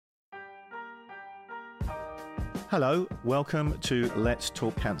Hello, welcome to Let's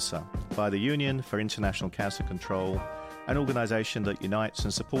Talk Cancer by the Union for International Cancer Control, an organisation that unites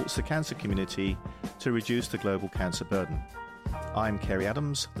and supports the cancer community to reduce the global cancer burden. I'm Kerry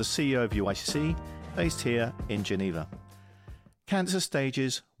Adams, the CEO of UICC, based here in Geneva. Cancer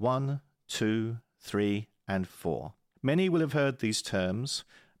stages 1, 2, 3 and 4. Many will have heard these terms,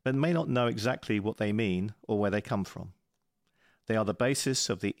 but may not know exactly what they mean or where they come from. They are the basis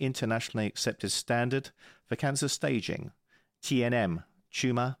of the internationally accepted standard for cancer staging, TNM,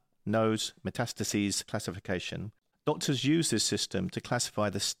 Tumour, Node, Metastases Classification. Doctors use this system to classify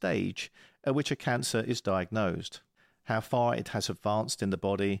the stage at which a cancer is diagnosed, how far it has advanced in the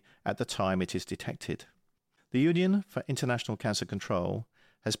body at the time it is detected. The Union for International Cancer Control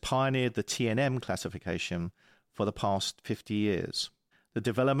has pioneered the TNM classification for the past 50 years. The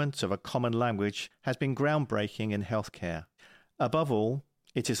development of a common language has been groundbreaking in healthcare. Above all,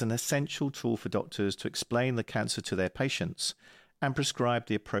 it is an essential tool for doctors to explain the cancer to their patients and prescribe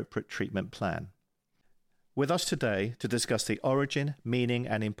the appropriate treatment plan. With us today to discuss the origin, meaning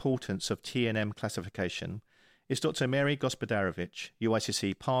and importance of TNM classification is Dr. Mary Gospodarovich,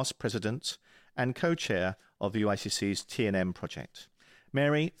 UICC past president and co-chair of UICC's TNM project.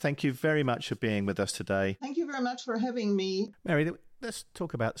 Mary, thank you very much for being with us today. Thank you very much for having me. Mary, let's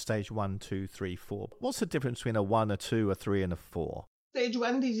talk about stage 1, 2, 3, 4. What's the difference between a 1, a 2, a 3 and a 4? Stage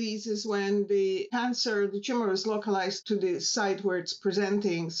 1 disease is when the tumor is localized to the site where it's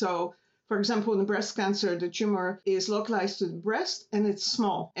presenting. So, for example, in breast cancer, the tumor is localized to the breast and it's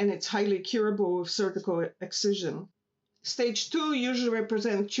small and it's highly curable with surgical excision. Stage 2 usually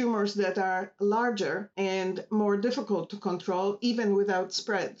represent tumors that are larger and more difficult to control, even without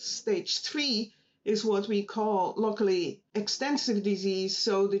spread. Stage 3 is what we call locally extensive disease.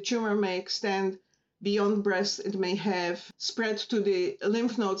 So the tumor may extend beyond breast. It may have spread to the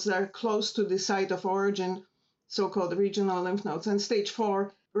lymph nodes that are close to the site of origin, so-called regional lymph nodes. And stage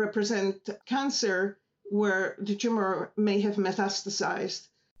 4 represent cancer where the tumor may have metastasized.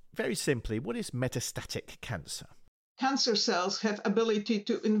 Very simply, what is metastatic cancer? Cancer cells have ability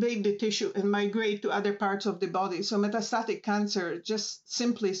to invade the tissue and migrate to other parts of the body. So metastatic cancer just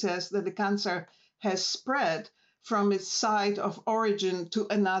simply says that the cancer has spread from its site of origin to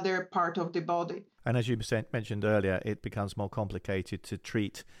another part of the body. And as you mentioned earlier, it becomes more complicated to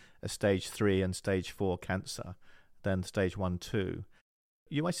treat a stage 3 and stage 4 cancer than stage 1, 2.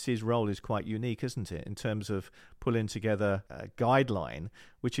 UICC's role is quite unique, isn't it, in terms of pulling together a guideline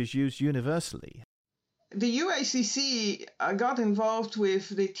which is used universally. The UICC got involved with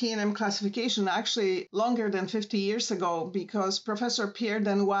the TNM classification actually longer than 50 years ago because Professor Pierre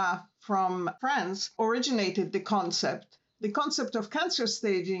Denoy from France originated the concept. The concept of cancer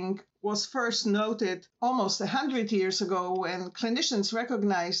staging was first noted almost 100 years ago when clinicians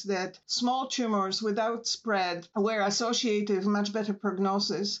recognized that small tumors without spread were associated with much better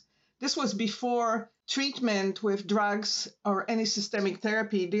prognosis. This was before treatment with drugs or any systemic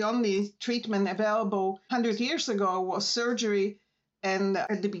therapy. The only treatment available 100 years ago was surgery and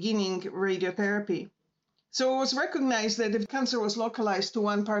at the beginning radiotherapy. So it was recognized that if cancer was localized to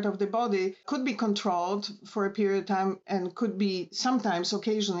one part of the body, it could be controlled for a period of time and could be sometimes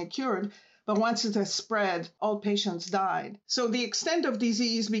occasionally cured. But once it has spread, all patients died. So the extent of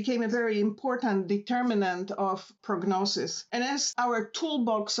disease became a very important determinant of prognosis. And as our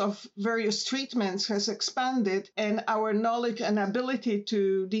toolbox of various treatments has expanded and our knowledge and ability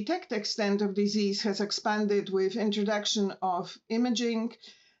to detect extent of disease has expanded with introduction of imaging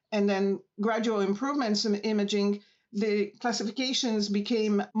and then gradual improvements in imaging, the classifications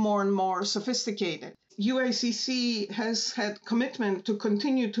became more and more sophisticated. UICC has had commitment to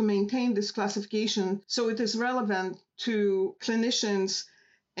continue to maintain this classification so it is relevant to clinicians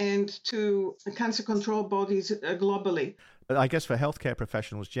and to cancer control bodies globally. But I guess for healthcare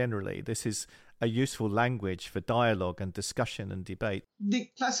professionals generally, this is a useful language for dialogue and discussion and debate. The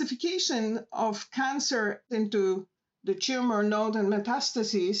classification of cancer into the tumor, node, and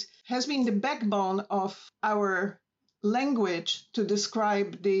metastases has been the backbone of our language to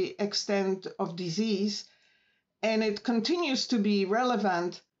describe the extent of disease, and it continues to be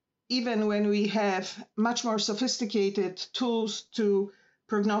relevant even when we have much more sophisticated tools to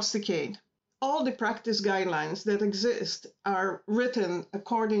prognosticate. All the practice guidelines that exist are written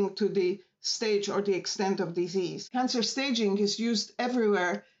according to the stage or the extent of disease. Cancer staging is used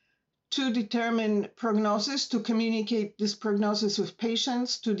everywhere to determine prognosis, to communicate this prognosis with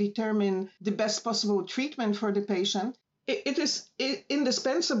patients, to determine the best possible treatment for the patient. It is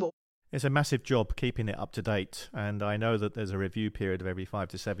indispensable. It's a massive job keeping it up to date, and I know that there's a review period of every 5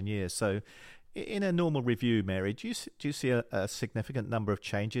 to 7 years. So In a normal review, Mary, do you see a significant number of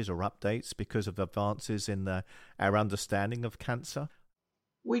changes or updates because of advances in our understanding of cancer?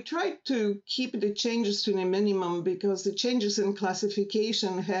 We try to keep the changes to the minimum because the changes in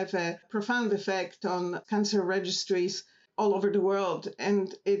classification have a profound effect on cancer registries all over the world.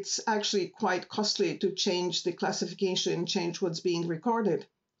 And it's actually quite costly to change the classification, change what's being recorded.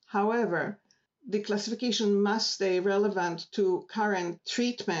 However, the classification must stay relevant to current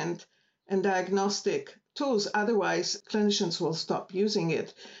treatment and diagnostic tools. Otherwise, clinicians will stop using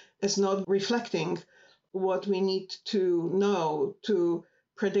it as not reflecting what we need to know to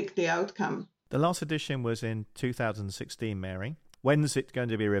predict the outcome. The last edition was in 2016, Mary. When's it going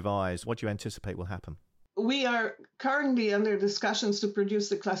to be revised? What do you anticipate will happen? We are currently under discussions to produce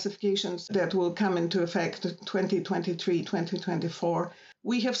the classifications that will come into effect 2023, 2024.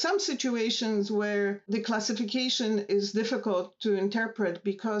 We have some situations where the classification is difficult to interpret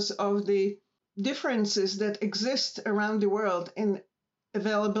because of the differences that exist around the world in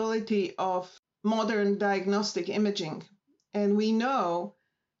availability of modern diagnostic imaging. And we know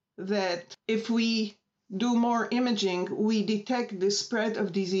that if we do more imaging, we detect the spread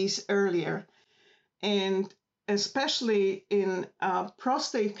of disease earlier. And especially in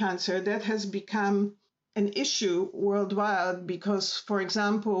prostate cancer, that has become an issue worldwide because, for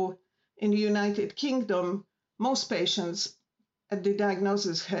example, in the United Kingdom, most patients at the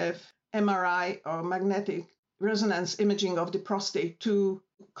diagnosis have MRI or magnetic resonance imaging of the prostate to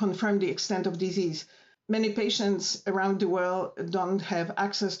confirm the extent of disease. Many patients around the world don't have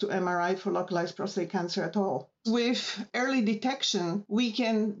access to MRI for localized prostate cancer at all. With early detection, we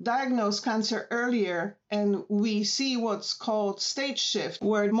can diagnose cancer earlier and we see what's called stage shift,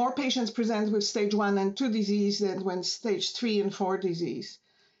 where more patients present with stage 1 and 2 disease than when stage 3 and 4 disease.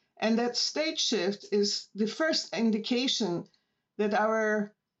 And that stage shift is the first indication that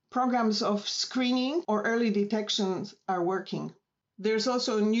our programs of screening or early detection are working. There's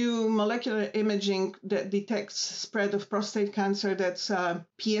also new molecular imaging that detects spread of prostate cancer. That's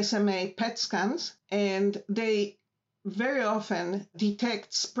PSMA PET scans. And they very often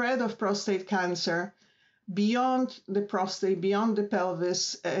detect spread of prostate cancer beyond the prostate, beyond the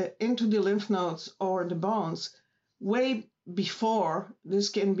pelvis, into the lymph nodes or the bones, way before this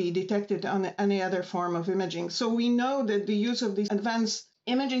can be detected on any other form of imaging. So we know that the use of these advanced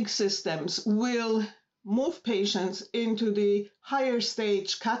imaging systems will move patients into the higher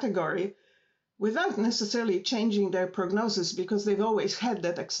stage category without necessarily changing their prognosis because they've always had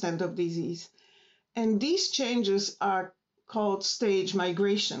that extent of disease. And these changes are called stage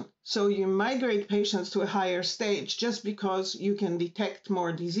migration. So you migrate patients to a higher stage just because you can detect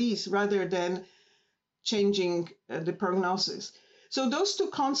more disease rather than changing the prognosis. So those two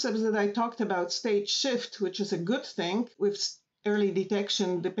concepts that I talked about, stage shift, which is a good thing, with early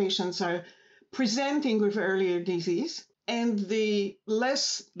detection, the patients are presenting with earlier disease, and the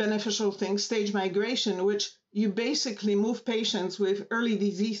less beneficial thing, stage migration, which you basically move patients with early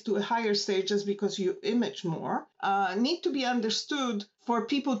disease to a higher stage just because you image more, need to be understood for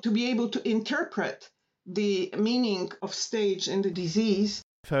people to be able to interpret the meaning of stage in the disease.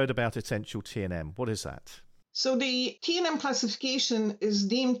 I've heard about essential TNM. What is that? So the TNM classification is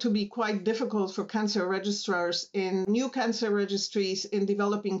deemed to be quite difficult for cancer registrars in new cancer registries in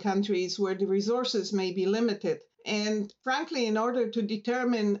developing countries where the resources may be limited. And frankly, in order to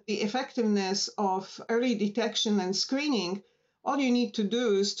determine the effectiveness of early detection and screening, all you need to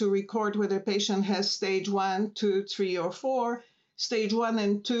do is to record whether a patient has stage 1, 2, 3, or 4. Stage 1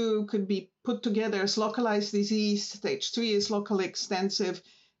 and 2 could be put together as localized disease. Stage 3 is locally extensive,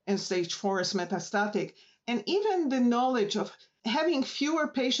 and stage 4 is metastatic. And even the knowledge of having fewer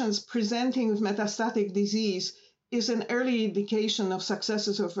patients presenting with metastatic disease is an early indication of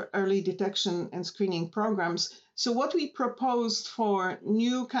successes of early detection and screening programs. So what we proposed for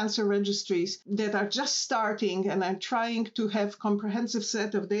new cancer registries that are just starting and are trying to have comprehensive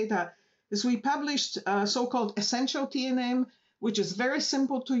set of data is we published so-called essential TNM, which is very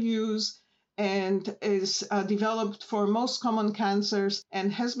simple to use and is developed for most common cancers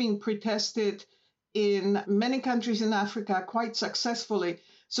and has been pre-tested in many countries in Africa quite successfully,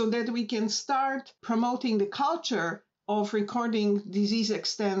 so that we can start promoting the culture of recording disease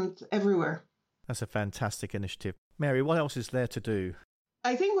extent everywhere. That's a fantastic initiative. Mary, what else is there to do?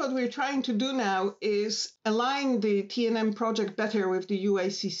 I think what we're trying to do now is align the TNM project better with the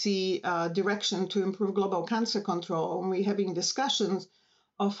UACC direction to improve global cancer control. And we're having discussions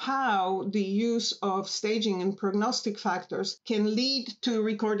of how the use of staging and prognostic factors can lead to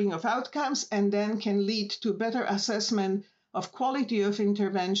recording of outcomes and then can lead to better assessment of quality of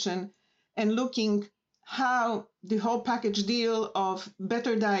intervention and looking how the whole package deal of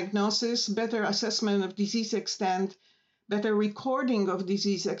better diagnosis, better assessment of disease extent, better recording of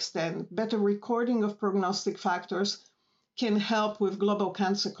disease extent, better recording of prognostic factors can help with global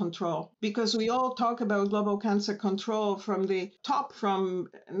cancer control. Because we all talk about global cancer control from the top, from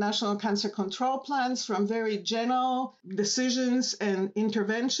national cancer control plans, from very general decisions and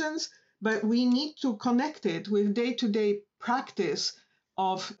interventions, but we need to connect it with day-to-day practice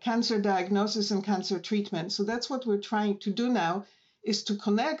of cancer diagnosis and cancer treatment. So that's what we're trying to do now, is to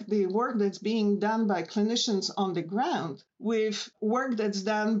connect the work that's being done by clinicians on the ground with work that's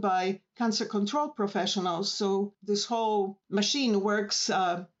done by cancer control professionals. So this whole machine works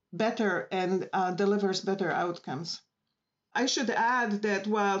better and delivers better outcomes. I should add that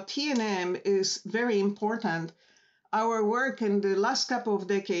while TNM is very important, our work in the last couple of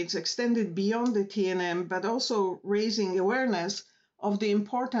decades extended beyond the TNM, but also raising awareness of the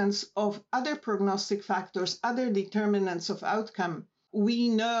importance of other prognostic factors, other determinants of outcome. We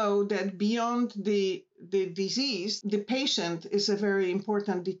know that beyond the disease, the patient is a very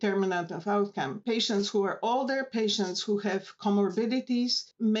important determinant of outcome. Patients who are older, patients who have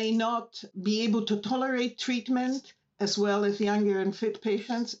comorbidities may not be able to tolerate treatment, as well as younger and fit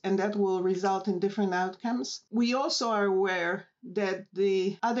patients, and that will result in different outcomes. We also are aware that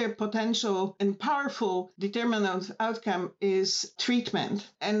the other potential and powerful determinant of outcome is treatment.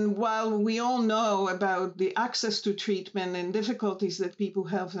 And while we all know about the access to treatment and difficulties that people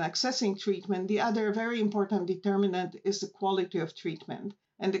have in accessing treatment, the other very important determinant is the quality of treatment.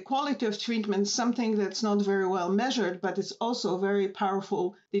 And the quality of treatment is something that's not very well measured, but it's also a very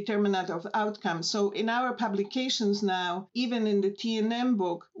powerful determinant of outcome. So in our publications now, even in the TNM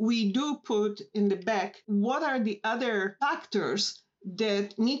book, we do put in the back what are the other factors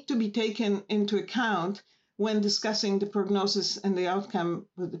that need to be taken into account when discussing the prognosis and the outcome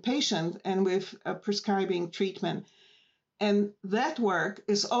with the patient and with prescribing treatment. And that work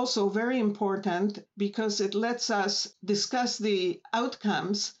is also very important because it lets us discuss the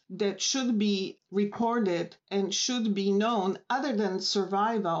outcomes that should be recorded and should be known other than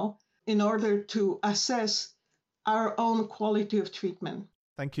survival in order to assess our own quality of treatment.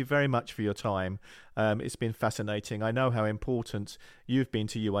 Thank you very much for your time. It's been fascinating. I know how important you've been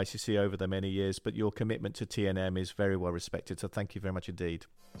to UICC over the many years, but your commitment to TNM is very well respected. So thank you very much indeed.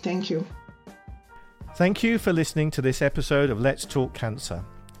 Thank you. Thank you for listening to this episode of Let's Talk Cancer.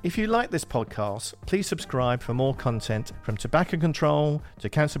 If you like this podcast, please subscribe for more content from tobacco control to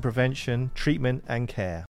cancer prevention, treatment and care.